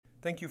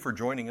Thank you for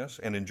joining us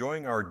and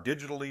enjoying our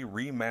digitally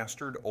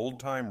remastered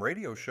old-time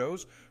radio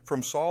shows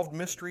from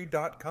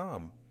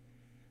SolvedMystery.com.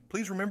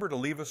 Please remember to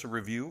leave us a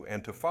review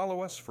and to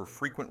follow us for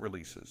frequent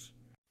releases.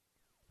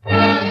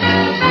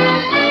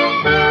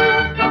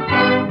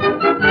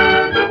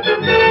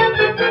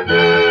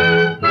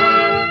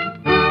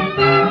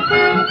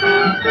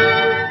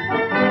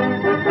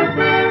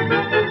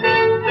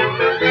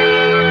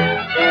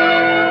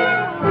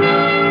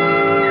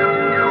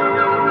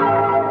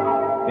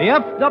 The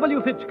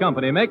F.W. Fitch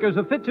Company, makers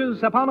of Fitch's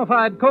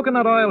saponified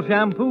coconut oil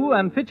shampoo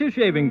and Fitch's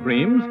shaving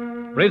creams,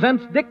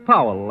 presents Dick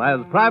Powell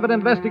as Private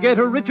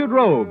Investigator Richard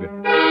Rogue in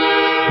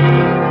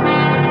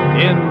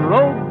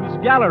Rogue's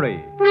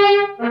Gallery.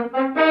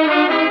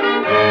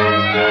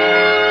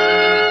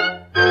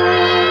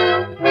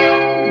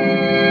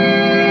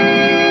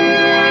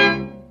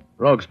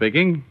 Rogue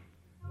speaking.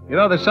 You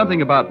know, there's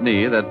something about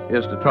me that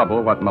is to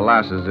trouble what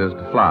molasses is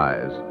to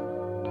flies.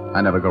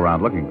 I never go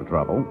around looking for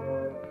trouble.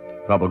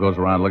 Trouble goes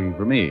around looking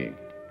for me.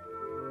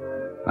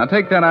 Now,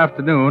 take that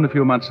afternoon a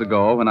few months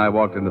ago when I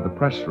walked into the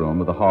press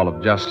room of the Hall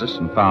of Justice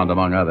and found,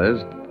 among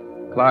others,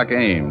 Clark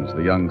Ames,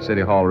 the young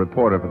City Hall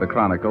reporter for the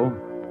Chronicle,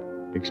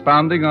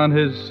 expounding on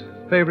his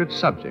favorite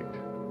subject,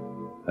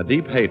 a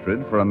deep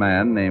hatred for a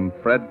man named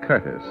Fred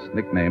Curtis,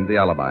 nicknamed the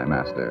Alibi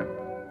Master.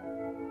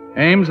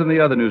 Ames and the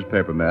other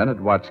newspaper men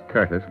had watched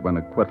Curtis win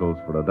acquittals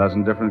for a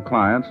dozen different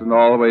clients, and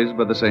always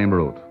by the same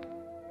route: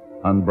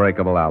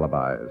 unbreakable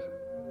alibis.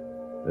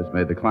 This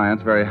made the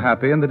clients very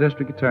happy and the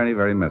district attorney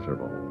very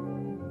miserable.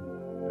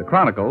 The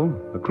Chronicle,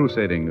 a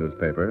crusading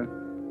newspaper,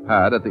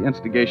 had, at the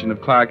instigation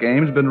of Clark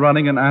Ames, been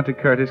running an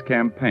anti-Curtis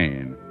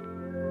campaign,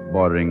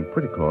 bordering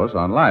pretty close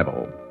on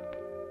libel.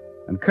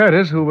 And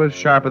Curtis, who was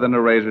sharper than a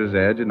razor's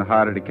edge and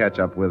harder to catch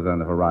up with on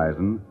the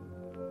horizon,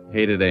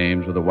 hated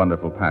Ames with a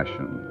wonderful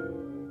passion.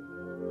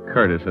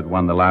 Curtis had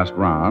won the last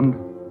round,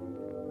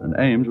 and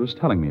Ames was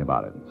telling me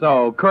about it.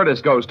 So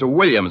Curtis goes to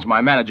Williams, my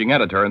managing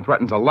editor, and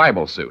threatens a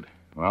libel suit.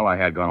 Well, I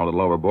had gone a little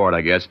overboard,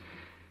 I guess.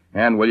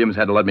 And Williams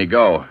had to let me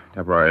go.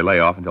 Temporary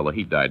layoff until the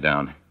heat died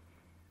down.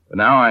 But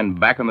now I'm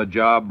back on the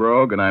job,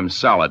 Rogue, and I'm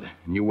solid.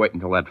 And you wait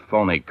until that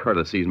phony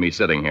Curtis sees me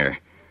sitting here.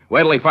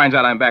 Wait till he finds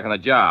out I'm back on the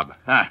job.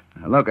 Huh?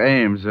 Look,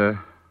 Ames,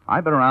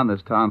 I've been around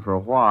this town for a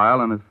while,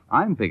 and if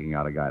I'm picking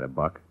out a guy to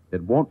buck,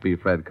 it won't be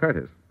Fred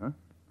Curtis. Huh?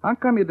 How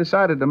come you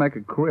decided to make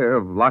a career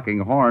of locking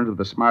horns with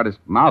the smartest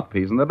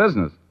mouthpiece in the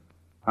business?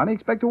 How do you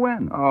expect to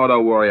win? Oh,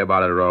 don't worry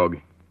about it, Rogue.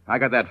 I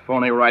got that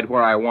phony right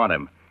where I want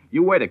him.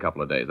 You wait a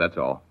couple of days, that's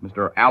all.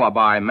 Mr.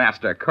 Alibi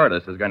Master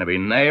Curtis is going to be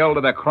nailed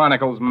to the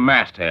Chronicle's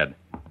masthead.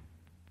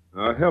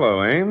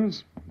 Hello,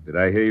 Ames. Did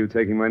I hear you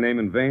taking my name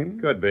in vain?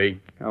 Could be.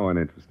 How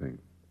uninteresting.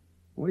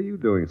 What are you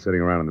doing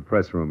sitting around in the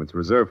press room? It's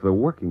reserved for the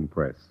working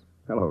press.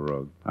 Hello,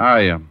 Rogue.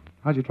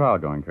 How's your trial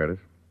going, Curtis?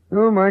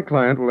 Oh, my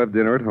client will have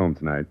dinner at home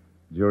tonight.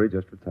 Jury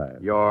just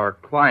retired. Your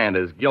client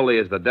is guilty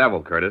as the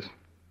devil, Curtis.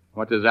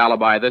 What's his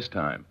alibi this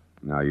time?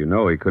 Now, you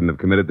know he couldn't have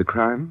committed the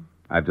crime.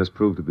 I've just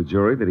proved to the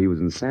jury that he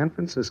was in San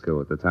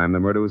Francisco at the time the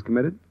murder was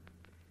committed.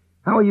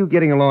 How are you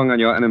getting along on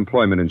your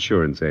unemployment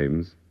insurance,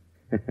 Ames?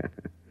 It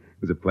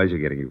was a pleasure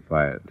getting you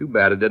fired. Too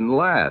bad it didn't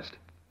last.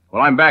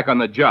 Well, I'm back on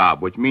the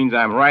job, which means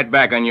I'm right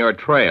back on your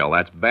trail.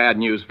 That's bad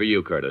news for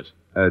you, Curtis.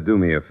 Do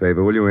me a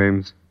favor, will you,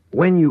 Ames?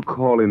 When you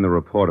call in the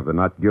report of the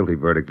not guilty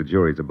verdict the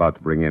jury's about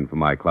to bring in for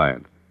my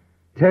client,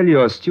 tell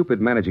your stupid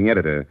managing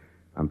editor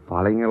I'm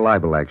filing a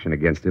libel action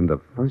against him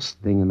the first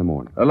thing in the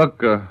morning.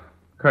 Look,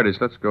 Curtis,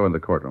 let's go in the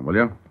courtroom, will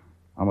you?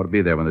 I'm going to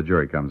be there when the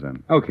jury comes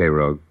in. Okay,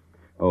 Rogue.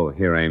 Oh,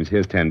 here, Ames.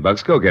 Here's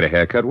 $10. Go get a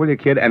haircut, will you,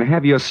 kid? And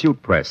have your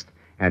suit pressed.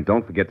 And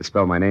don't forget to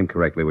spell my name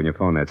correctly when you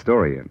phone that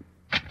story in.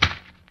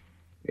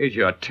 Here's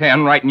your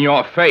 10 right in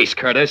your face,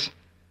 Curtis.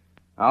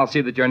 I'll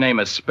see that your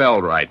name is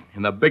spelled right.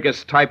 In the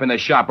biggest type in the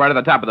shop, right at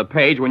the top of the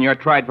page, when you're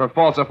tried for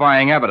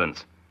falsifying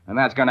evidence. And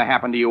that's going to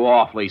happen to you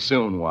awfully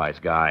soon, wise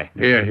guy.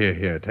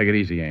 Here. Take it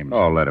easy, Ames.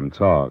 Oh, let him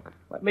talk.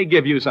 Let me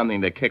give you something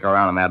to kick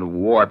around in that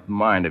warped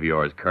mind of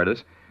yours,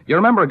 Curtis. You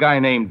remember a guy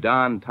named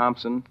Don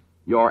Thompson?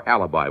 Your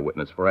alibi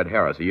witness for Ed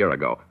Harris a year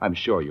ago. I'm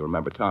sure you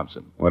remember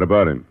Thompson. What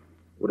about him?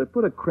 Would it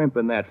put a crimp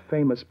in that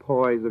famous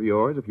poise of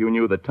yours if you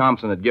knew that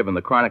Thompson had given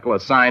the Chronicle a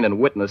signed and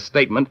witnessed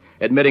statement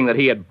admitting that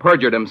he had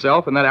perjured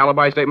himself in that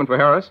alibi statement for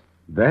Harris?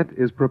 That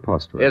is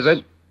preposterous. Is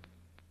it?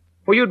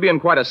 Well, you'd be in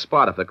quite a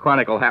spot if the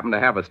Chronicle happened to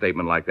have a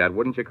statement like that,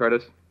 wouldn't you,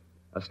 Curtis?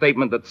 A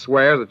statement that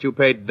swears that you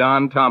paid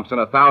Don Thompson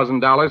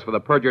 $1,000 for the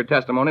perjured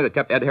testimony that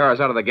kept Ed Harris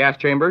out of the gas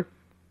chamber?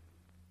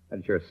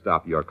 That'd sure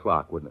stop your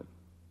clock, wouldn't it?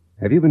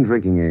 Have you been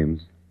drinking,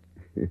 Ames?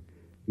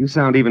 You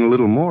sound even a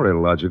little more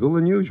illogical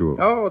than usual.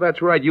 Oh,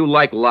 that's right. You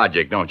like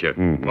logic, don't you?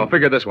 Mm-hmm. Well,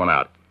 figure this one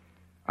out.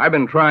 I've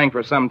been trying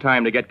for some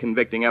time to get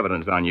convicting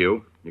evidence on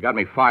you. You got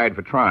me fired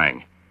for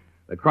trying.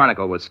 The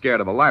Chronicle was scared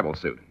of a libel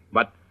suit.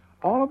 But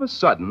all of a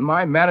sudden,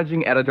 my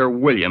managing editor,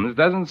 Williams,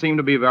 doesn't seem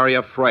to be very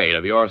afraid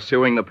of your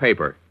suing the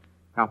paper.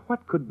 Now,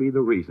 what could be the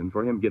reason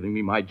for him giving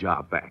me my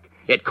job back?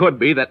 It could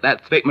be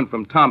that statement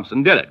from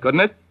Thompson did it,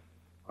 couldn't it?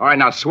 All right,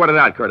 now sweat it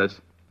out, Curtis.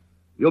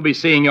 You'll be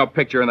seeing your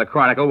picture in the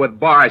Chronicle with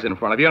bars in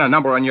front of you and a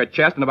number on your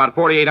chest in about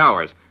 48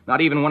 hours.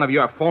 Not even one of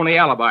your phony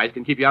alibis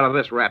can keep you out of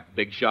this rap,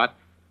 big shot.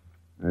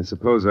 I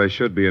suppose I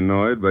should be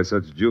annoyed by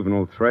such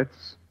juvenile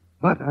threats,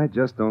 but I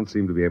just don't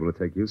seem to be able to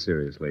take you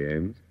seriously,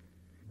 Ames.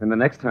 And the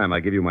next time I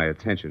give you my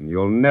attention,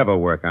 you'll never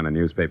work on a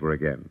newspaper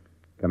again.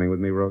 Coming with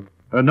me, Rogue?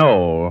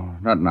 No,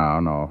 not now,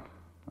 no.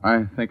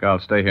 I think I'll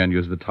stay here and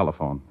use the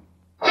telephone.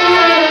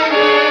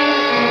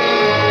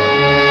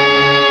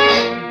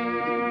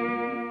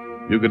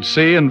 You could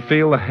see and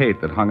feel the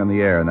hate that hung in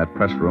the air in that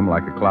press room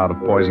like a cloud of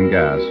poison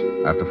gas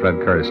after Fred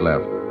Curtis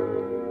left.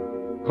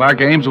 Clark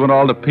Ames went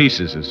all to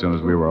pieces as soon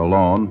as we were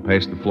alone,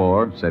 paced the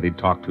floor, said he'd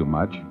talk too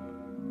much.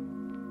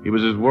 He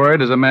was as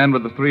worried as a man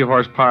with a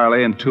 3-horse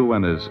parlay and 2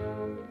 winners.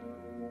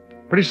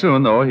 Pretty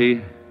soon, though,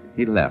 he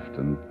left,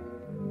 and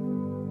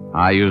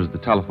I used the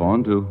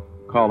telephone to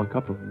call a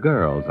couple of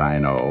girls I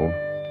know.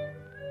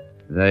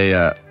 They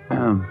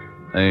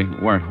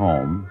weren't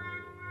home.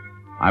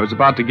 I was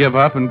about to give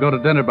up and go to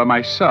dinner by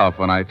myself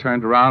when I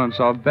turned around and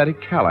saw Betty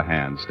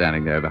Callahan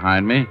standing there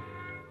behind me,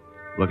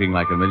 looking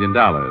like $1 million,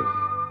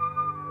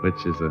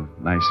 which is a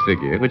nice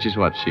figure, which is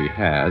what she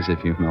has,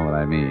 if you know what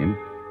I mean.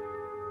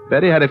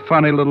 Betty had a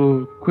funny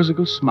little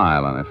quizzical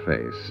smile on her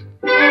face.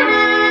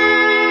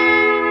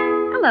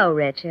 Hello,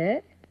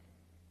 Richard.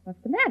 What's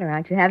the matter?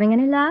 Aren't you having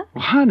any luck? Oh,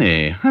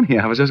 honey,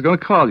 I was just going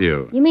to call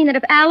you. You mean that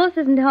if Alice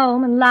isn't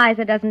home and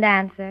Liza doesn't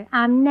answer,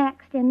 I'm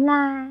next in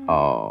line?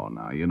 Oh,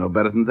 now, you know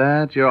better than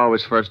that. You're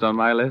always first on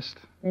my list.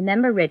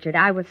 Remember, Richard,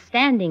 I was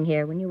standing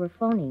here when you were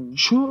phoning.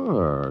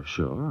 Sure.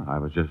 I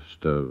was just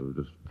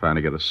trying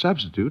to get a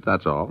substitute,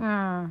 that's all.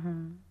 Uh-huh.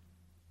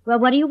 Well,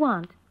 what do you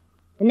want?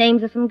 The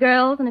names of some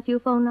girls and a few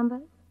phone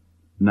numbers?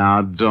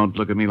 Now, don't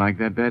look at me like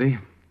that, Betty.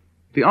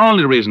 The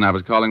only reason I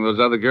was calling those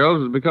other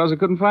girls was because I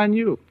couldn't find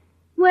you.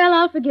 Well,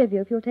 I'll forgive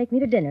you if you'll take me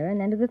to dinner and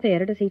then to the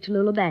theater to see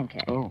Tallulah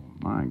Bankhead. Oh,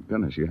 my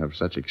goodness, you have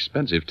such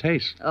expensive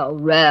taste. Oh,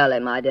 really,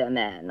 my dear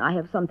man. I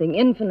have something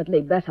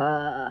infinitely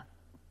better.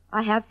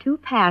 I have 2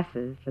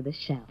 passes for the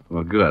show.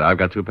 Well, good. I've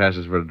got 2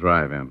 passes for a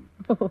drive-in.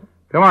 Come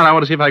on, I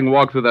want to see if I can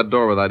walk through that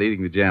door without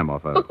eating the jam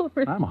off of it. Oh,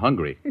 really? I'm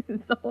hungry.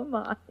 So am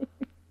I.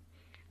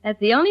 That's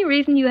the only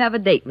reason you have a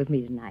date with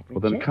me tonight,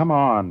 Richard. Well, then come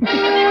on.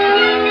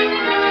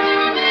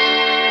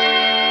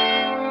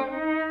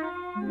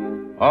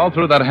 All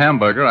through that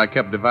hamburger, I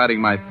kept dividing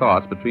my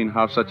thoughts between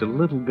how such a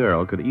little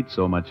girl could eat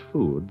so much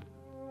food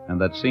and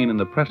that scene in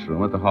the press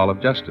room at the Hall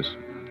of Justice.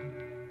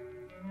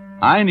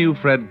 I knew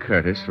Fred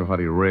Curtis for what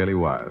he really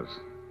was,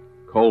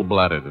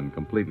 cold-blooded and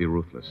completely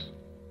ruthless.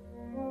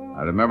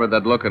 I remembered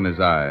that look in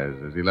his eyes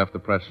as he left the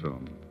press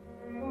room.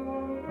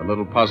 A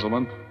little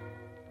puzzlement,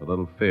 a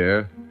little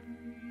fear,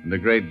 and a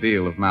great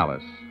deal of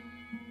malice.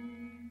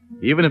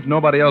 Even if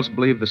nobody else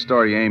believed the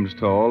story Ames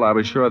told, I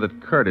was sure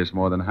that Curtis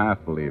more than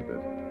half believed it.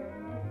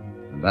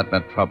 And that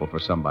meant trouble for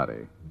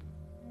somebody.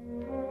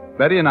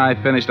 Betty and I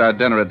finished our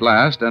dinner at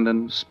last, and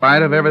in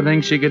spite of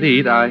everything she could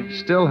eat, I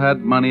still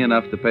had money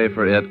enough to pay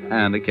for it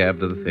and a cab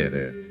to the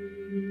theater.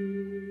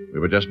 We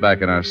were just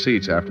back in our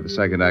seats after the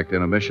second act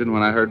intermission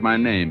when I heard my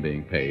name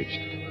being paged.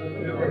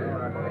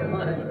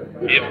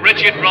 If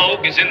Richard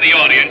Rogue is in the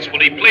audience, will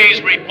he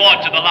please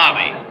report to the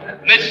lobby?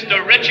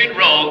 Mr. Richard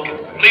Rogue,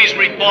 please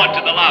report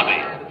to the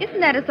lobby.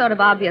 Isn't that a sort of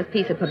obvious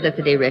piece of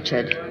publicity,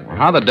 Richard?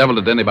 How the devil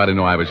did anybody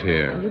know I was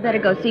here? You better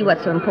go see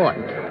what's so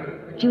important.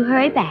 But you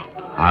hurry back.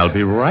 I'll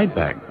be right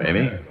back,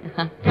 baby.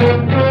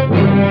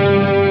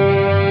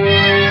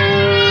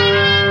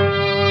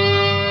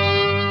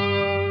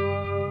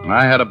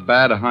 I had a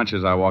bad hunch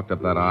as I walked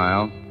up that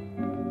aisle.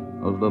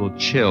 Those little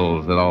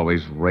chills that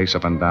always race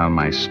up and down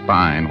my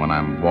spine when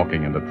I'm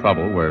walking into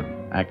trouble were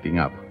acting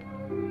up.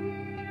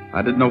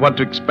 I didn't know what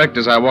to expect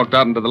as I walked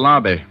out into the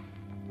lobby.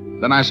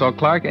 Then I saw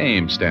Clark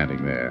Ames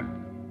standing there.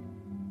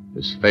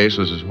 His face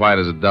was as white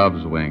as a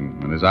dove's wing,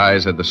 and his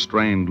eyes had the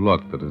strained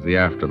look that is the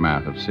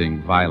aftermath of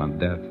seeing violent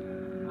death.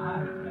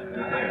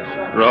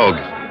 Rogue.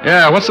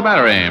 Yeah, what's the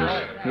matter, Ames?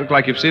 You look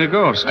like you've seen a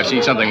ghost. I've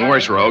seen something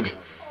worse, Rogue.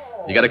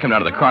 You got to come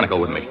down to the Chronicle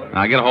with me.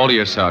 Now, get a hold of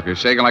yourself. You're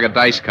shaking like a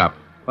dice cup.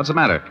 What's the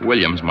matter?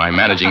 Williams, my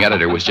managing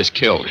editor, was just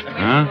killed.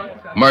 Huh?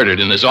 Murdered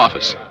in his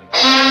office.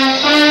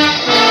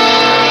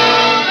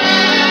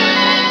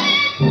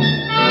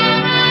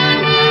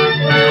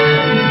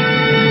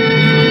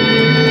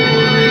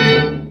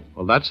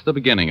 Well, that's the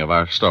beginning of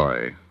our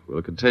story.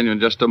 We'll continue in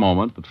just a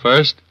moment, but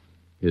first,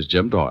 here's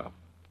Jim Doyle.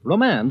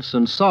 Romance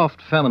and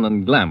soft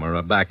feminine glamour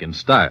are back in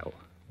style.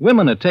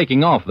 Women are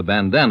taking off the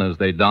bandanas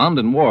they donned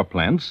in war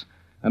plants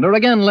and are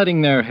again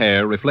letting their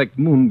hair reflect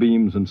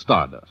moonbeams and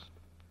stardust.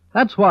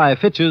 That's why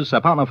Fitch's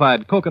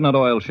saponified coconut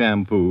oil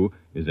shampoo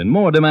is in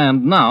more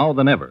demand now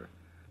than ever,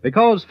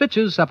 because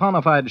Fitch's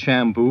saponified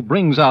shampoo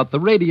brings out the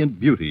radiant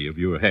beauty of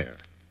your hair.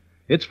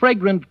 Its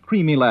fragrant,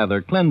 creamy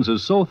lather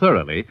cleanses so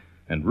thoroughly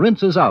and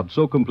rinses out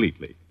so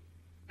completely.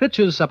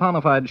 Fitch's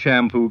saponified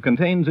shampoo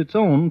contains its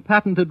own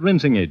patented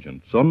rinsing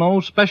agent, so no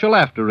special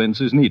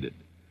after-rinse is needed.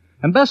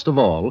 And best of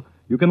all,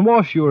 you can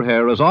wash your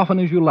hair as often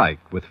as you like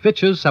with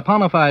Fitch's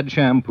saponified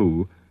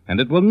shampoo,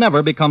 and it will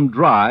never become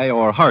dry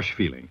or harsh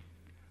feeling.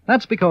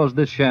 That's because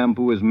this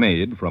shampoo is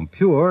made from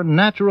pure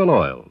natural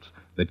oils,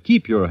 that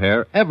keep your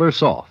hair ever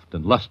soft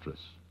and lustrous.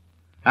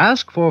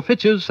 Ask for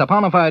Fitch's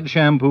saponified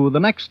shampoo the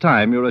next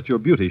time you're at your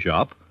beauty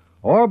shop,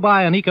 or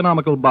buy an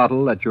economical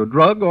bottle at your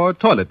drug or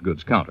toilet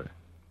goods counter.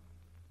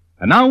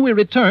 And now we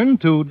return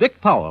to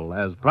Dick Powell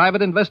as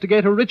Private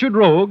Investigator Richard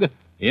Rogue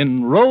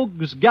in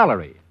Rogue's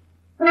Gallery.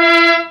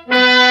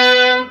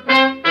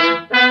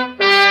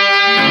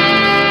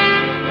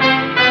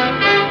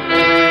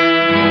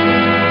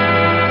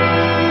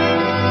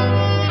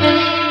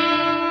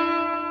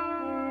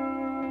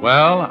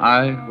 Well,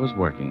 I was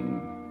working.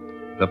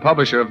 The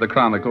publisher of the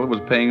Chronicle was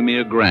paying me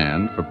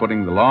 $1,000 for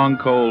putting the long,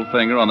 cold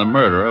finger on the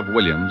murder of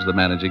Williams, the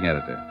managing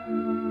editor.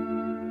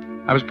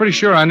 I was pretty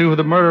sure I knew who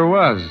the murderer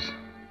was,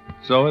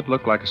 so it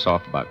looked like a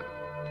soft buck.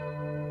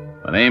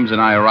 When Ames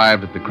and I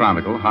arrived at the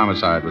Chronicle,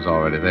 homicide was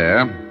already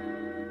there.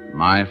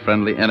 My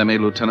friendly enemy,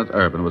 Lieutenant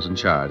Urban, was in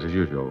charge, as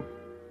usual.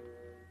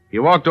 He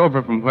walked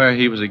over from where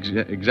he was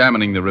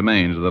examining the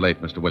remains of the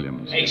late Mr.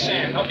 Williams. Hey,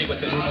 Sam, help me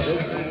with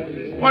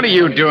this. What are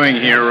you doing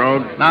here,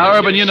 Rogue? Now,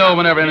 Urban, you know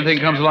whenever anything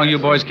comes along you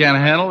boys can't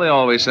handle, they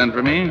always send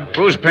for me.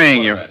 Who's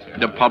paying you?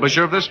 The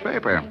publisher of this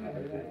paper.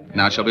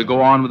 Now, shall we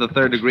go on with the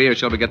third degree, or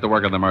shall we get to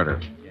work on the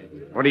murder?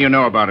 What do you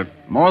know about it?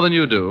 More than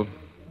you do.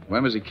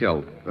 When was he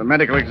killed? The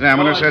medical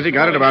examiner says he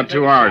got it about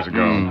 2 hours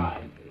ago.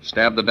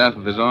 Stabbed to death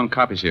with his own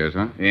copy shears,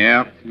 huh?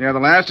 Yeah, the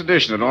last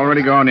edition had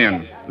already gone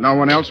in. No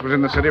one else was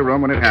in the city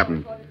room when it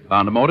happened.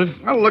 Found a motive?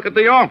 Well, look at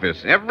the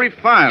office. Every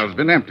file's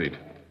been emptied.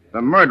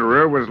 The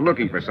murderer was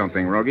looking for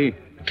something, Rogie.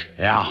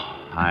 Yeah,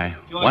 I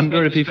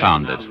wonder if he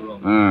found it.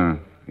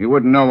 You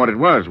wouldn't know what it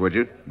was, would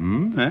you?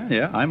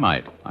 Yeah, I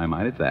might. I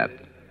might at that.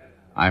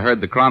 I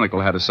heard the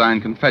Chronicle had a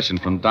signed confession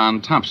from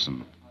Don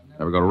Thompson.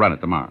 They were going to run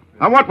it tomorrow.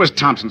 Now, what was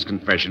Thompson's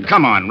confession?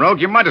 Come on,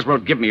 Rogue. You might as well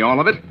give me all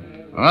of it.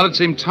 Well, it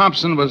seemed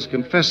Thompson was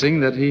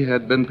confessing that he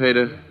had been paid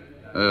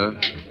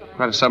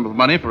quite a sum of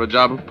money for a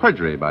job of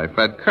perjury by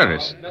Fred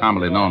Curtis,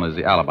 commonly known as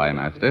the Alibi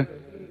Master.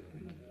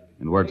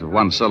 In words of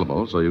one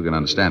syllable, so you can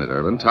understand it,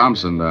 Urban,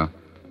 Thompson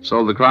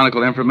sold the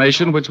Chronicle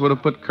information which would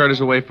have put Curtis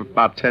away for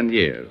about 10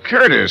 years.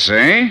 Curtis,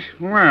 eh?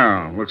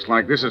 Well, looks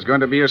like this is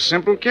going to be a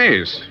simple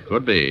case.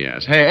 Could be,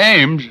 yes.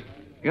 Hey, Ames,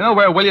 you know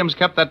where Williams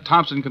kept that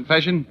Thompson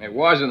confession? It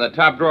was in the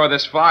top drawer of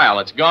this file.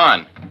 It's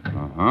gone.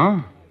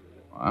 Uh-huh.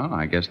 Well,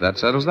 I guess that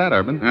settles that,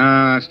 Urban.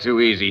 That's too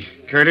easy.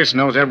 Curtis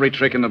knows every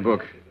trick in the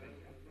book.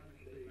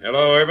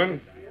 Hello, Urban.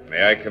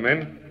 May I come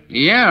in?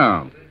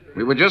 Yeah.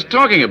 We were just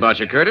talking about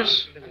you,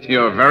 Curtis.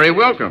 You're very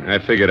welcome. I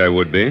figured I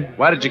would be.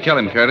 Why did you kill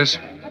him, Curtis?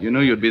 You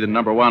knew you'd be the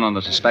number one on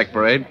the suspect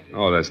parade.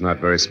 Oh, that's not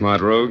very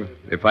smart, Rogue.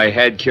 If I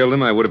had killed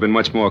him, I would have been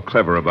much more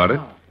clever about it.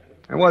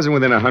 I wasn't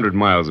within 100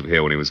 miles of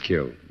here when he was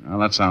killed. Well,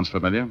 that sounds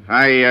familiar.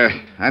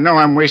 I know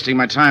I'm wasting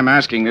my time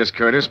asking this,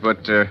 Curtis,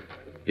 but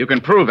you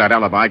can prove that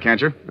alibi,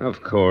 can't you?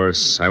 Of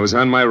course. I was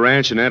on my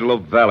ranch in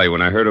Antelope Valley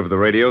when I heard over the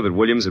radio that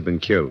Williams had been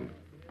killed.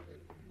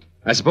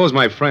 I suppose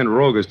my friend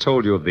Rogue has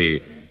told you of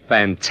the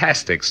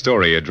fantastic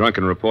story a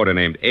drunken reporter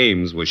named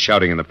Ames was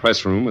shouting in the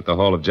press room at the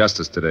Hall of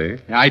Justice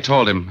today. Yeah, I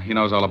told him. He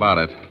knows all about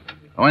it.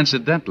 Oh,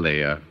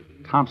 incidentally,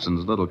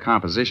 Thompson's little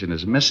composition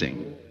is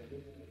missing.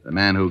 The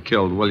man who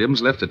killed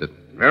Williams lifted it.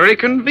 Very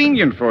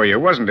convenient for you,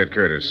 wasn't it,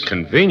 Curtis?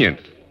 Convenient?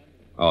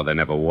 Oh, there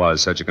never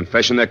was such a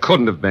confession. There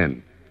couldn't have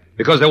been.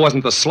 Because there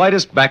wasn't the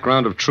slightest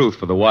background of truth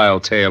for the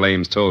wild tale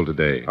Ames told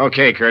today.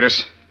 Okay,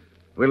 Curtis.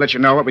 We'll let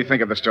you know what we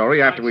think of the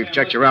story after we've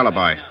checked your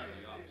alibi.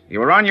 You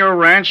were on your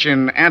ranch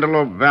in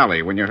Antelope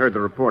Valley when you heard the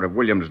report of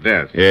Williams'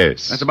 death.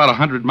 Yes. That's about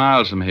 100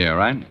 miles from here,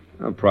 right?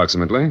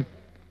 Approximately.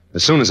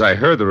 As soon as I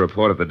heard the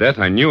report of the death,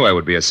 I knew I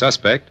would be a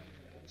suspect.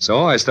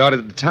 So I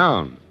started to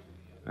town.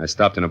 I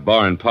stopped in a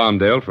bar in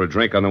Palmdale for a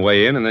drink on the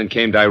way in and then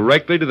came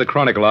directly to the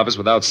Chronicle office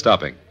without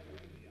stopping.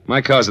 My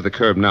car's at the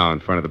curb now in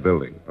front of the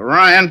building.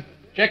 Ryan,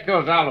 check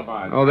those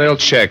alibis. Oh, they'll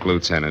check,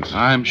 Lieutenant.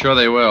 I'm sure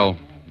they will.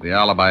 The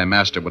alibi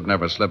master would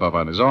never slip up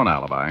on his own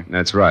alibi.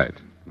 That's right.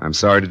 I'm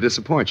sorry to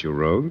disappoint you,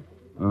 Rogue.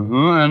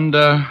 And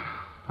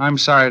I'm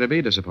sorry to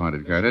be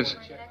disappointed, Curtis.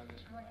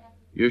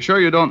 You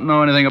sure you don't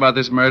know anything about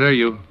this murder?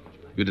 You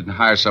didn't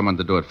hire someone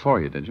to do it for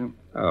you, did you?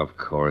 Of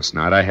course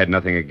not. I had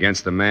nothing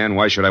against the man.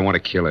 Why should I want to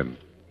kill him?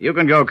 You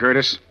can go,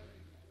 Curtis.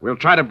 We'll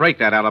try to break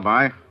that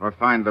alibi or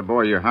find the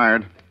boy you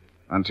hired.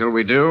 Until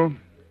we do,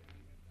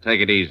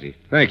 take it easy.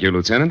 Thank you,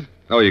 Lieutenant.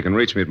 Oh, you can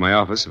reach me at my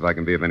office if I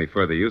can be of any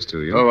further use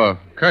to you. Oh,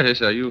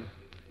 Curtis, are you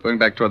going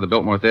back toward the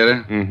Biltmore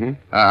Theater? Mm-hmm.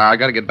 I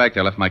got to get back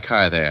there. I left my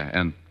car there.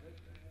 And,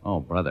 oh,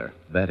 brother,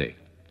 Betty.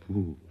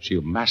 Ooh,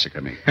 she'll massacre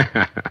me.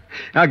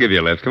 I'll give you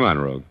a lift. Come on,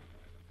 Rogue.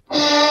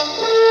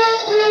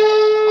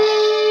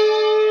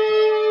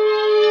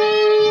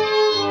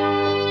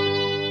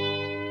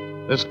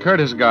 This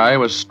Curtis guy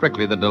was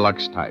strictly the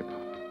deluxe type.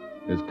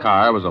 His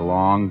car was a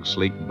long,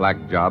 sleek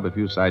black job a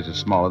few sizes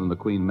smaller than the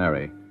Queen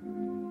Mary,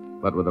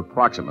 but with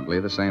approximately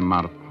the same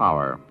amount of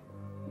power.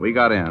 We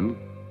got in.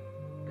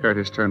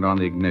 Curtis turned on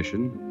the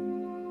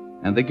ignition,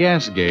 and the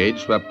gas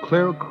gauge swept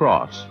clear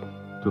across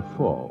to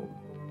full.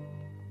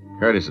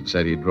 Curtis had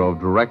said he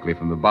drove directly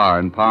from the bar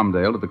in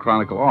Palmdale to the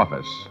Chronicle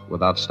office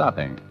without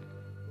stopping.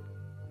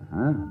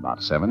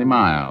 About 70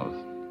 miles.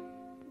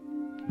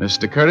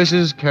 Mr.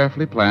 Curtis's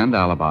carefully planned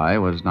alibi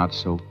was not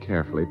so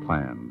carefully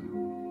planned.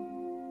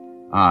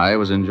 I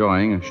was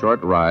enjoying a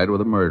short ride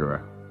with a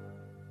murderer.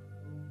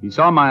 He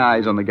saw my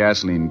eyes on the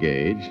gasoline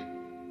gauge,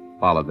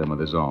 followed them with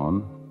his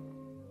own,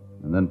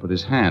 and then put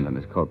his hand in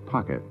his coat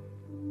pocket.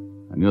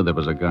 I knew there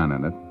was a gun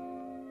in it.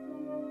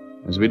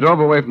 As we drove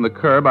away from the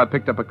curb, I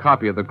picked up a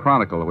copy of the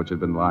Chronicle, which had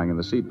been lying in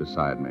the seat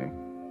beside me.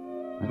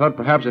 I thought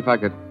perhaps if I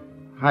could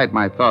hide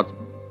my thoughts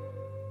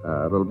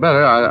a little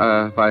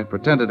better, if I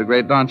pretended a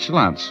great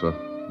nonchalance, with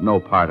no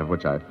part of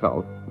which I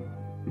felt.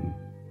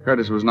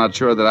 Curtis was not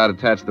sure that I'd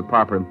attached the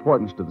proper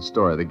importance to the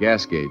story the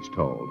gas gauge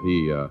told.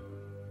 He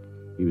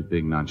was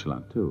being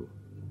nonchalant, too.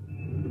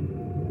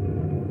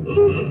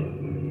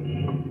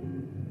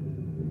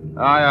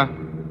 I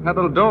had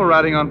a little dough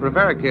riding on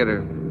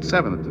Prevaricator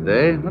 7th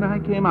today when I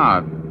came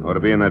out. Ought to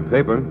be in that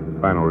paper.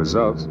 Final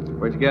results.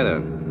 Where'd you get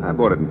it? I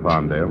bought it in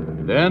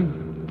Palmdale. Then?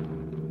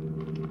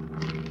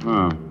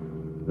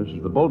 This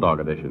is the Bulldog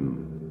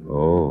edition.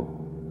 Oh.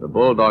 The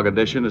Bulldog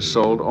edition is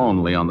sold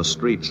only on the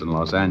streets in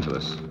Los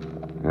Angeles.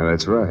 Yeah,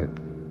 that's right.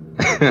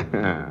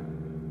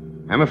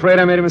 I'm afraid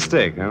I made a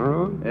mistake, huh,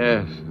 Rogue?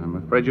 Yes, I'm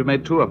afraid you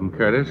made two of them,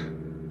 Curtis.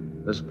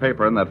 This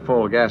paper and that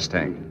full gas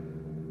tank.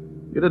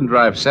 You didn't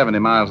drive 70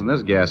 miles in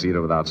this gas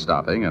eater without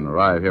stopping and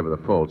arrive here with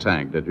a full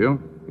tank, did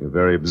you? You're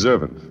very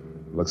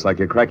observant. Looks like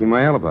you're cracking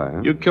my alibi,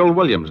 huh? You killed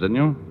Williams, didn't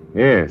you?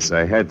 Yes,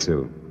 I had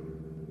to.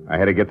 I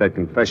had to get that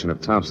confession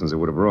of Thompson's that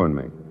would have ruined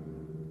me.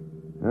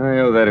 I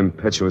owe that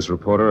impetuous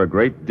reporter a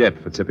great debt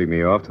for tipping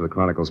me off to the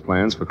Chronicle's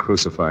plans for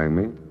crucifying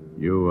me.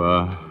 You,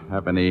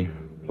 have any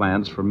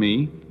plans for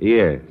me?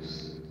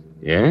 Yes.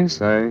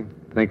 Yes, I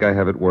think I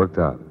have it worked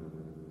out.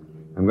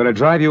 I'm going to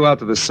drive you out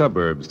to the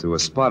suburbs to a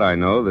spot I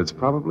know that's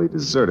probably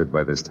deserted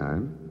by this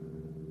time.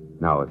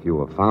 Now, if you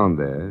were found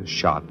there,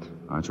 shot...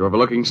 Aren't you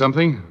overlooking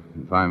something?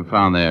 If I'm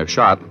found there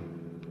shot,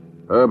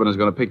 Urban is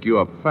going to pick you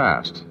up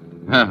fast.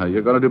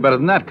 You're going to do better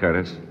than that,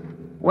 Curtis.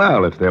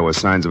 Well, if there were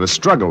signs of a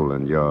struggle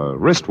and your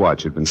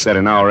wristwatch had been set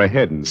an hour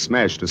ahead and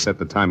smashed to set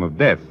the time of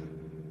death,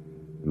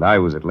 and I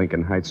was at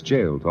Lincoln Heights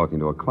Jail talking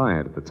to a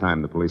client at the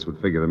time the police would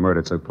figure the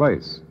murder took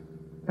place,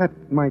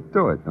 that might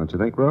do it, don't you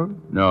think, Rogue?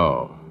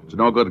 No. It's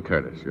no good,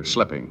 Curtis. You're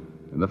slipping.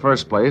 In the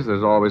first place,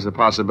 there's always the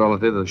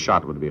possibility that a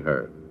shot would be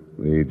heard.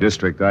 The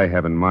district I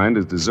have in mind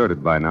is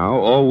deserted by now,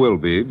 or will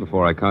be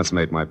before I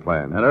consummate my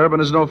plan. And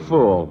Urban is no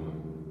fool.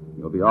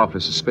 You'll be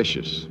awfully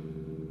suspicious.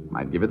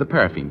 Might give you the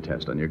paraffin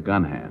test on your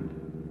gun hand.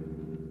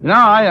 You know,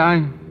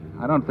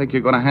 I don't think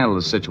you're going to handle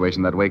the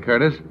situation that way,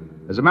 Curtis.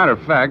 As a matter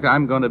of fact,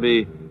 I'm going to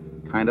be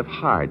kind of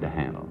hard to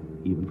handle,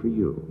 even for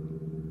you.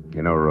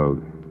 You know,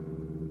 Rogue,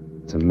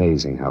 it's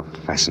amazing how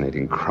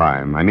fascinating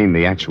crime, I mean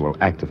the actual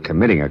act of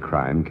committing a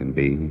crime, can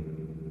be.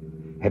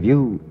 Have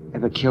you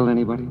ever killed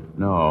anybody?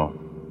 No.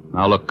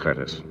 Now, look,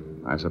 Curtis.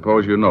 I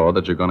suppose you know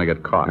that you're going to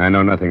get caught. I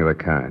know nothing of the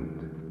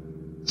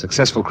kind.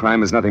 Successful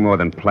crime is nothing more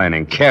than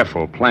planning,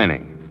 careful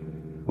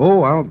planning.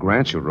 Oh, I'll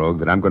grant you, Rogue,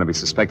 that I'm going to be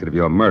suspected of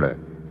your murder.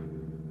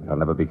 But I'll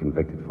never be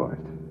convicted for it.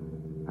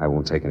 I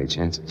won't take any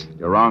chances.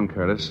 You're wrong,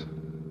 Curtis.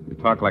 You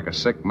talk like a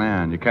sick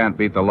man. You can't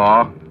beat the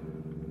law.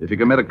 If you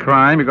commit a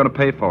crime, you're going to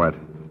pay for it.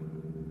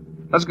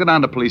 Let's go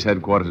down to police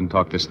headquarters and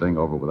talk this thing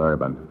over with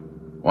Urban.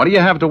 What do you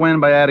have to win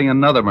by adding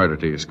another murder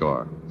to your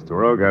score? Mr.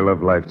 Rogue, I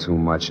love life too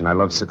much, and I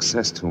love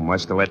success too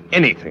much to let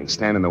anything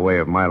stand in the way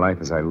of my life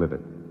as I live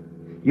it.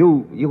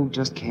 You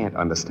just can't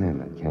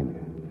understand that, can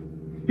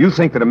you? You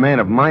think that a man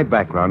of my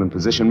background and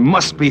position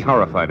must be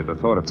horrified at the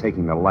thought of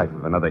taking the life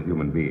of another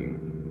human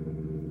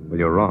being. Well,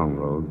 you're wrong,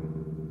 Rogue.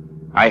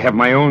 I have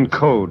my own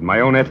code, my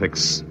own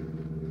ethics.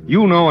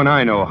 You know and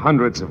I know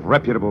hundreds of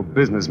reputable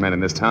businessmen in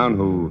this town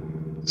who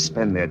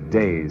spend their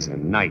days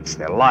and nights,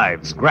 their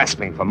lives,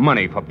 grasping for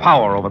money, for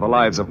power over the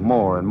lives of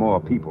more and more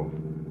people.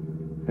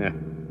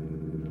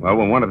 Well,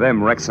 when one of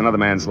them wrecks another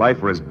man's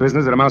life or his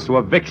business, it amounts to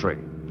a victory,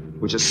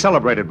 which is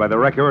celebrated by the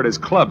wrecker at his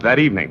club that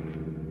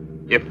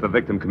evening. If the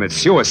victim commits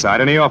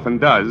suicide, and he often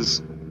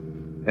does,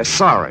 they're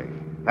sorry.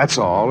 That's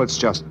all. It's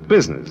just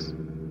business.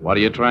 What are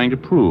you trying to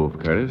prove,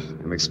 Curtis?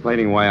 I'm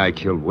explaining why I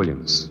killed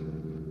Williams.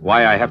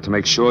 Why I have to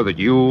make sure that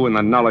you and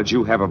the knowledge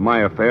you have of my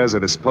affairs are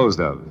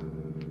disposed of.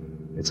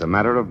 It's a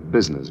matter of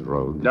business,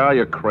 Rogue. No,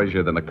 you're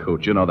crazier than a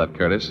coot. You know that,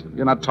 Curtis.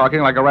 You're not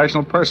talking like a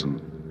rational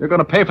person. You're going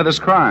to pay for this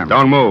crime.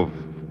 Don't move.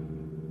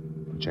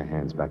 Put your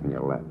hands back in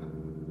your lap.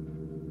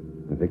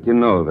 I think you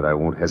know that I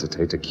won't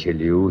hesitate to kill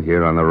you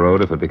here on the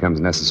road if it becomes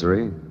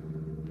necessary.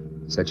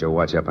 Set your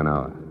watch up an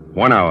hour.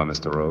 1 hour,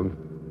 Mr. Rogue.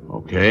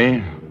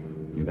 Okay.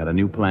 You got a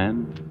new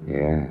plan?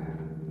 Yeah.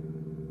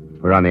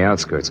 We're on the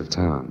outskirts of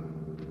town.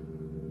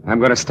 I'm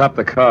going to stop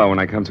the car when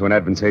I come to an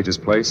advantageous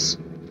place.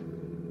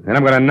 Then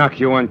I'm going to knock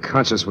you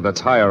unconscious with a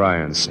tire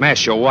iron,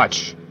 smash your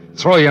watch,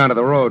 throw you onto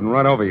the road and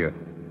run over you.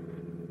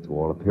 To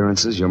all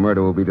appearances, your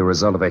murder will be the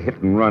result of a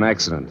hit-and-run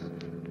accident.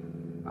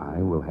 I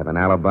will have an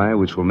alibi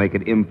which will make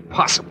it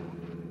impossible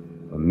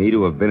for me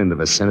to have been in the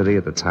vicinity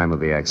at the time of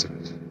the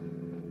accident.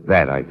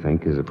 That, I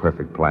think, is a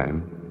perfect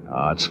plan.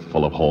 It's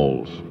full of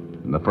holes.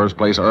 In the first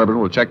place, Urban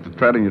will check the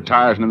tread in your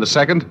tires, and in the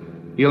second,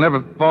 he'll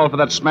never fall for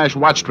that smash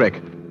watch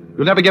trick.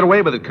 You'll never get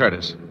away with it,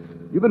 Curtis.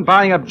 You've been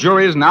buying up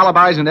juries and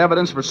alibis and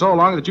evidence for so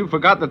long that you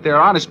forgot that they're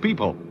honest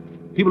people.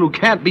 People who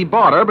can't be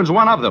bought. Urban's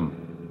one of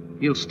them.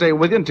 He'll stay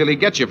with you until he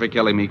gets you for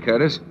killing me,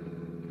 Curtis.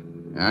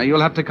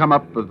 You'll have to come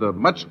up with a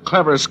much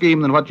cleverer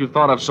scheme than what you've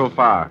thought of so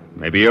far.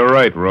 Maybe you're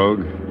right,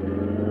 Rogue.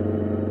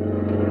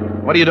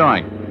 What are you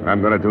doing? What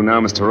I'm going to do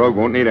now, Mr. Rogue,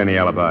 won't need any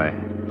alibi.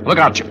 Look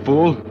out, you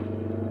fool.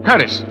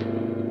 Curtis!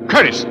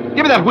 Curtis,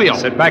 give me that wheel.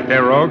 Sit back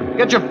there, Rogue.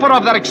 Get your foot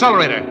off that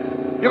accelerator.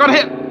 You're going to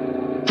hit.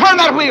 Turn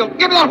that wheel.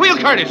 Give me that wheel,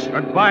 Curtis.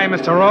 Goodbye,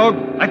 Mr.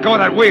 Rogue. Let go of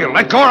that wheel.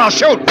 Let go or I'll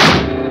shoot.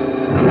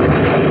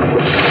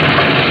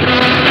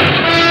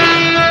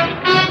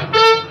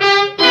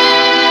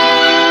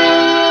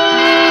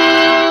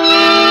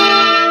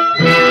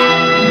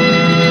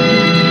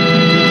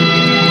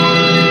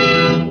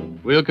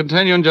 We'll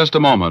continue in just a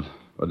moment.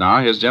 But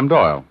now, here's Jim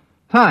Doyle.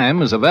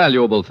 Time is a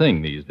valuable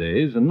thing these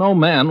days, and no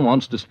man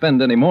wants to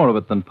spend any more of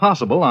it than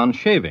possible on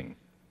shaving.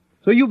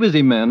 So you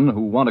busy men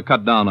who want to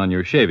cut down on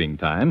your shaving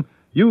time,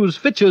 use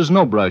Fitch's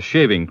No Brush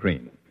Shaving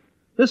Cream.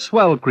 This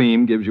swell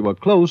cream gives you a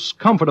close,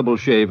 comfortable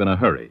shave in a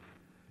hurry.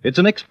 It's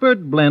an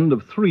expert blend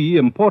of 3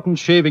 important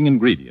shaving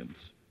ingredients.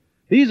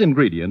 These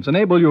ingredients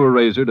enable your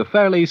razor to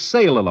fairly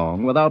sail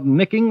along without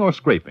nicking or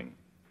scraping.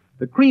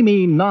 The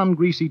creamy,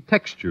 non-greasy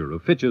texture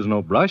of Fitch's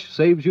No Brush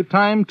saves you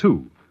time,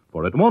 too,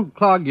 for it won't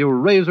clog your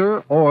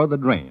razor or the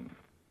drain.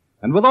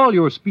 And with all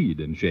your speed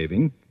in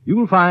shaving,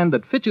 you'll find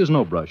that Fitch's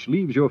No Brush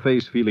leaves your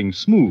face feeling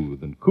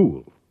smooth and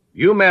cool.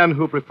 You men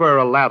who prefer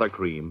a lather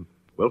cream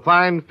will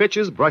find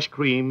Fitch's Brush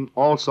Cream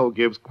also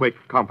gives quick,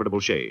 comfortable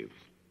shaves.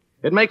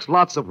 It makes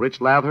lots of rich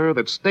lather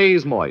that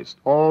stays moist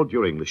all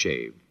during the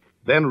shave,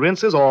 then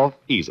rinses off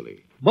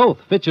easily.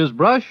 Both Fitch's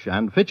Brush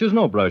and Fitch's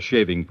No Brush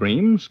shaving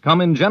creams come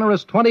in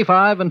generous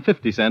 25 and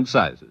 50-cent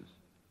sizes.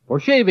 For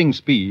shaving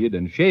speed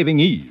and shaving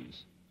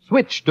ease,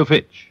 switch to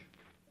Fitch.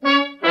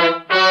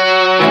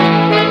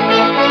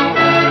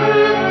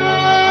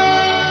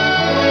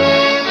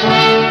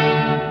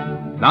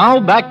 Now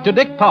back to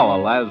Dick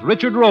Powell as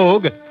Richard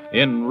Rogue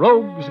in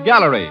Rogue's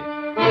Gallery.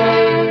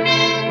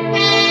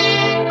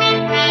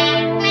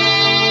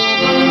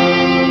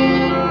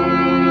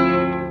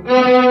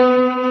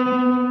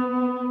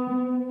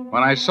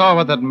 When I saw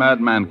what that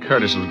madman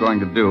Curtis was going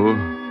to do,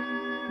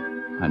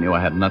 I knew I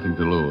had nothing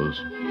to lose.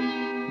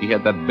 He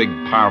had that big,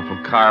 powerful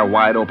car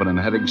wide open and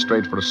heading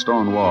straight for a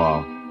stone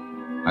wall.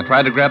 I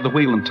tried to grab the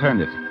wheel and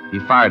turned it. He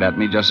fired at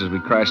me just as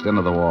we crashed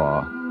into the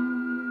wall.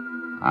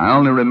 I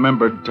only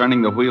remembered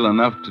turning the wheel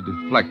enough to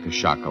deflect the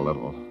shock a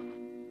little.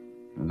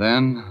 And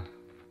then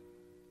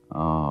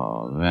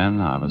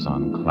I was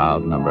on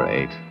cloud number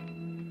 8.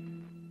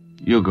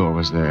 Hugo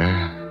was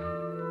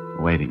there,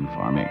 waiting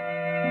for me.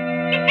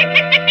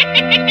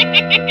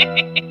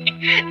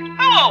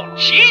 Hello,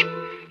 Chief.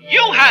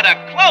 You had a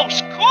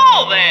close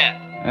call there.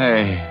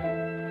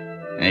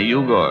 Hey,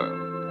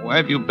 Hugo, where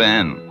have you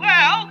been?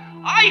 Well,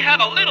 I had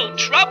a little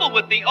trouble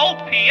with the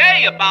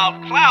OPA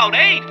about Cloud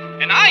 8,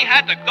 and I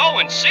had to go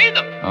and see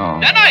them. Oh.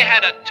 Then I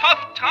had a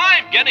tough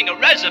time getting a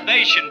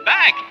reservation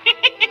back.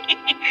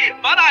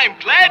 But I'm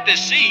glad to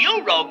see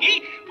you,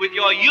 Rogie, with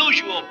your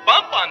usual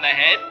bump on the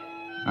head.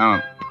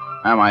 Oh,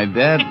 am I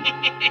dead?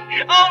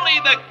 Only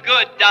the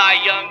good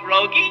die young,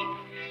 Rogie.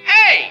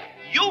 Hey,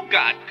 you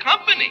got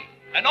company.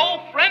 An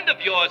old friend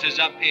of yours is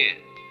up here.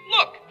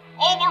 Look,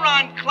 over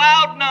on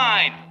Cloud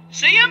 9.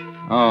 See him?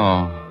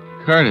 Oh,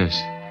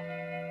 Curtis.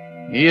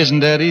 He isn't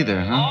dead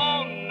either, huh?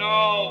 Oh,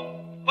 no.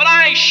 But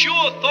I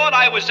sure thought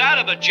I was out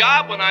of a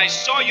job when I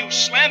saw you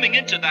slamming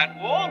into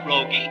that wall,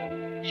 Rogie.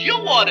 You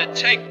ought to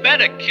take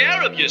better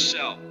care of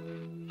yourself.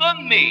 For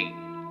me.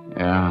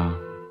 Yeah.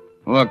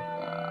 Look,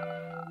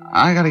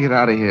 I gotta get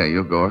out of here,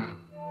 Hugo.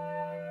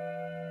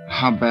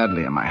 How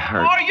badly am I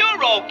hurt? Oh,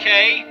 you're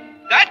okay.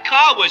 That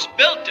car was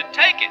built to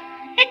take it.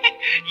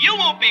 You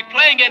won't be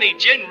playing any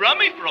gin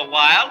rummy for a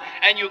while,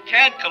 and you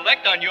can't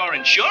collect on your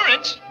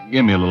insurance.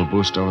 Give me a little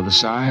boost over the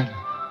side.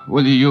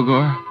 Will you,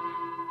 Hugo?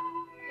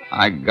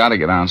 I gotta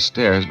get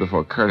downstairs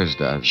before Curtis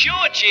does.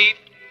 Sure, Chief.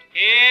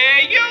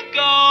 Here you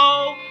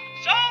go.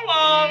 So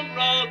long,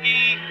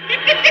 Rogie.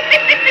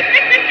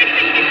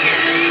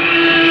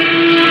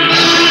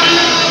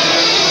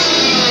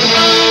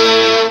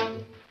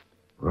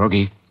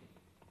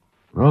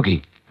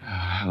 Rogie.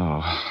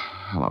 Hello,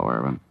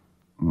 Irvin.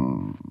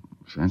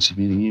 Fancy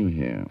meeting you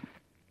here.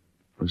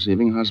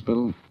 Receiving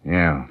hospital?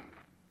 Yeah.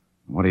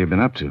 What have you been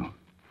up to?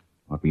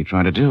 What were you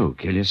trying to do?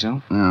 Kill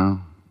yourself?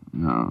 No.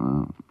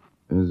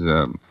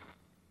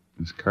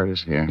 Is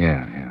Curtis here?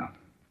 Yeah.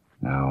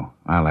 Now,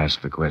 I'll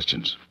ask the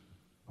questions.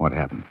 What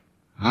happened?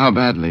 How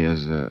badly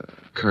is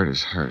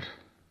Curtis hurt?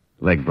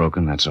 Leg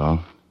broken, that's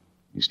all.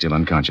 He's still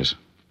unconscious.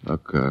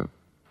 Look,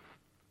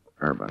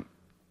 Urban.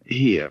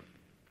 He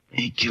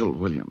killed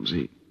Williams.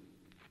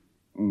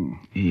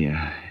 He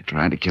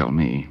tried to kill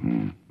me.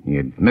 He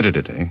admitted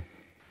it, eh?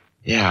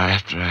 Yeah,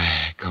 after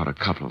I caught a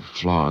couple of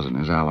flaws in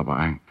his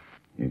alibi.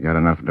 You got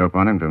enough dope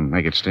on him to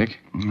make it stick?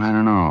 I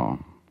don't know.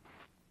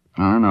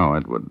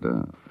 It would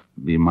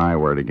be my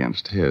word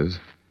against his.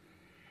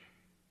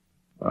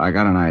 But I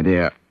got an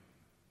idea.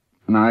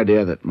 an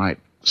idea that might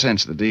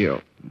cinch the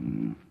deal.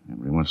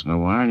 Every once in a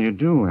while, you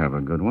do have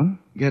a good one.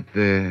 Get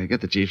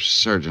the chief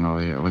surgeon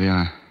over here, will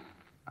you?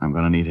 I'm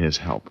going to need his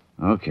help.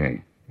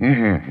 Okay.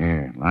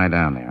 Here. Lie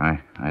down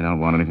there. I don't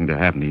want anything to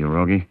happen to you,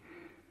 Rogie.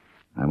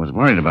 I was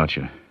worried about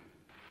you.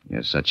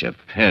 You're such a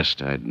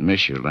pest, I'd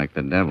miss you like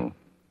the devil.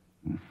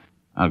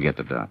 I'll get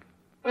the doc.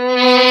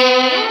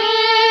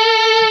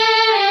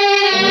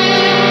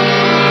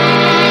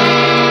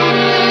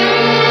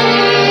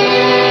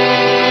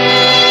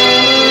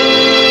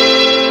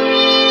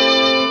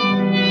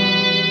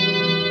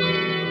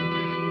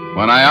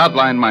 When I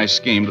outlined my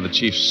scheme to the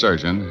chief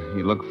surgeon,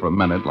 he looked for a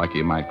minute like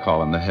you might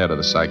call him the head of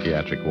the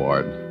psychiatric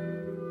ward.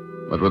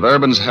 But with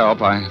Urban's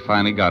help, I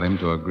finally got him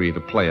to agree to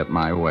play it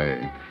my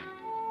way.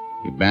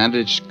 He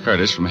bandaged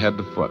Curtis from head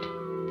to foot,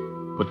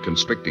 put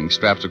constricting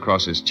straps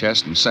across his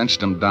chest, and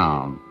cinched him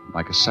down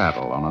like a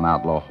saddle on an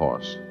outlaw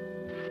horse.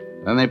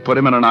 Then they put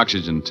him in an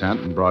oxygen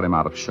tent and brought him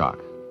out of shock.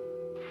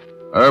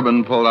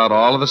 Urban pulled out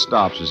all of the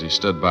stops as he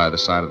stood by the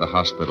side of the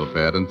hospital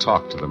bed and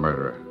talked to the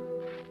murderer,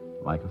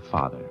 like a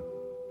father.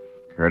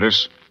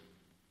 Curtis,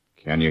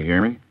 can you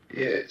hear me?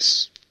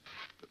 Yes.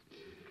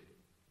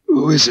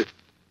 Who is it?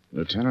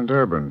 Lieutenant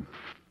Urban.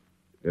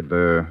 Did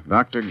the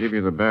doctor give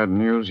you the bad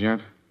news yet?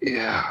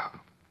 Yeah.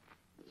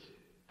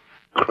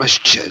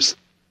 Crushed chest.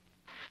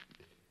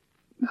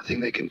 Nothing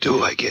they can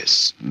do, I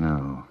guess.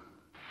 No.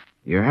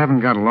 You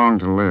haven't got long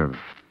to live.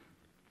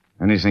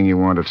 Anything you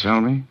want to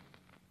tell me?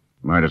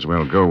 Might as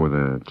well go with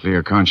a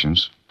clear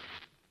conscience.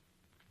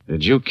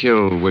 Did you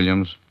kill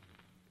Williams?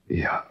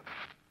 Yeah.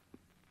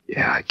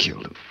 Yeah, I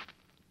killed him.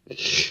 I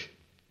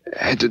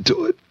had to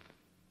do it.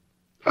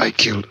 I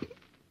killed him.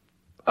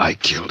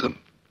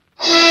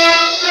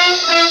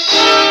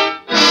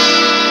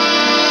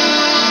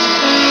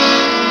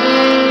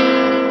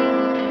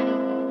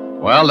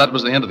 Well, that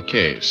was the end of the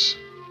case.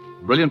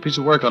 Brilliant piece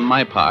of work on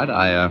my part,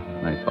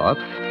 I thought.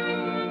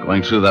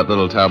 Going through that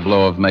little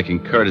tableau of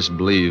making Curtis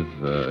believe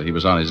he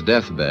was on his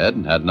deathbed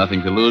and had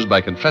nothing to lose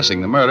by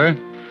confessing the murder.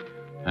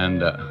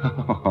 And,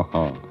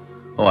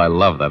 I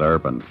love that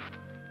Urban.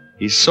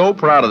 He's so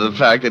proud of the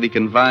fact that he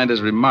confined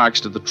his remarks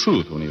to the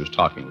truth when he was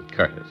talking with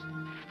Curtis.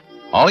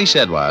 All he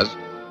said was,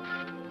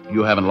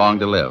 "You haven't long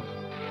to live."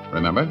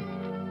 Remember?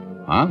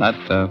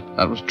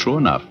 That was true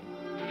enough.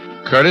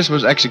 Curtis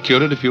was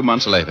executed a few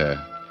months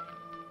later,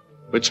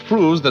 which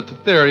proves that the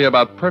theory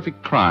about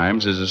perfect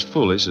crimes is as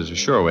foolish as a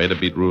sure way to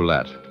beat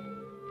roulette.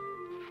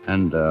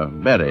 And,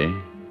 Betty,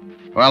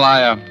 well,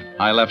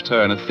 I left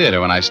her in a theater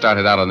when I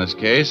started out on this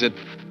case. It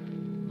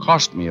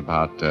cost me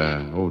about,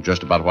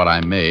 just about what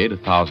I made,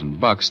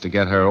 $1,000 to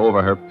get her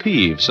over her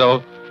peeve.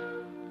 So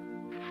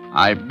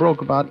I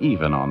broke about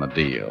even on the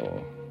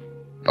deal.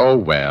 Oh,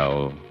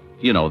 well,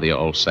 you know the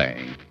old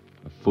saying,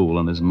 a fool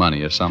and his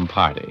money are some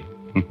party.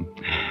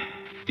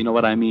 You know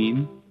what I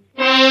mean?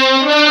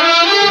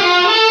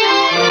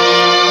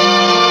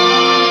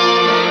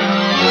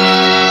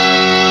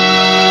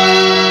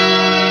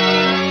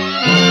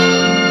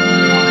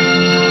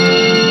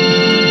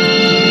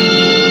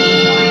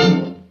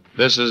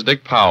 This is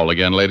Dick Powell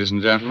again, ladies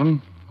and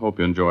gentlemen. Hope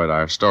you enjoyed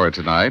our story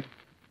tonight.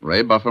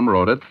 Ray Buffum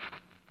wrote it.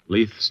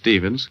 Leith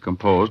Stevens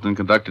composed and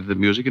conducted the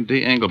music, and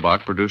Dee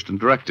Engelbach produced and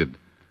directed.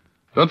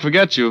 Don't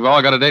forget, you've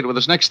all got a date with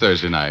us next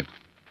Thursday night.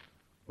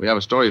 We have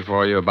a story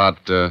for you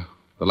about the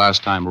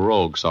last time a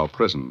rogue saw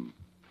prison.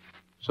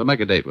 So make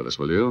a date with us,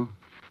 will you?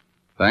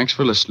 Thanks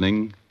for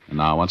listening. And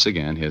now, once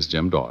again, here's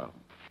Jim Doyle.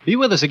 Be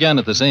with us again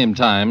at the same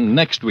time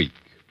next week.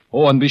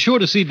 Oh, and be sure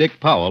to see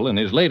Dick Powell in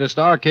his latest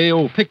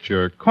RKO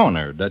picture,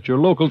 Cornered, at your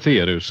local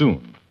theater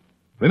soon.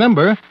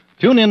 Remember,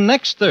 tune in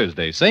next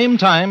Thursday, same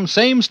time,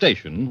 same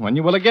station, when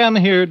you will again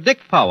hear Dick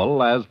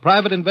Powell as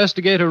Private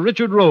Investigator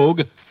Richard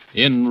Rogue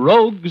in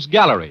Rogue's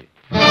Gallery.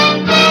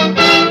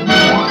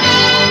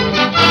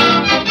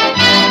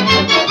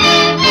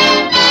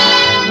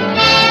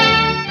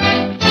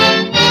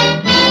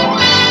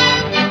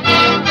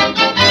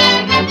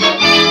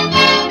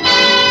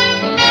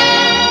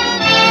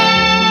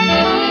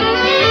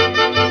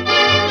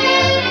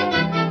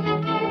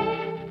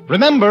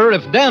 Remember,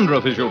 if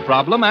dandruff is your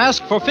problem,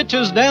 ask for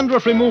Fitch's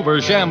Dandruff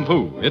Remover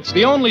Shampoo. It's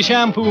the only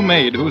shampoo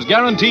made whose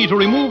guarantee to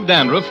remove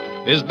dandruff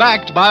is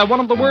backed by one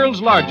of the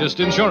world's largest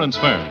insurance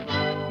firms.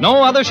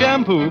 No other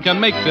shampoo can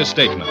make this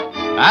statement.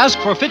 Ask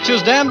for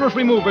Fitch's Dandruff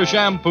Remover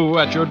Shampoo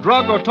at your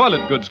drug or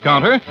toilet goods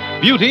counter,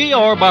 beauty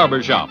or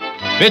barber shop.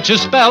 Fitch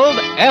is spelled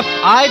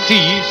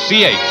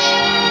F-I-T-C-H.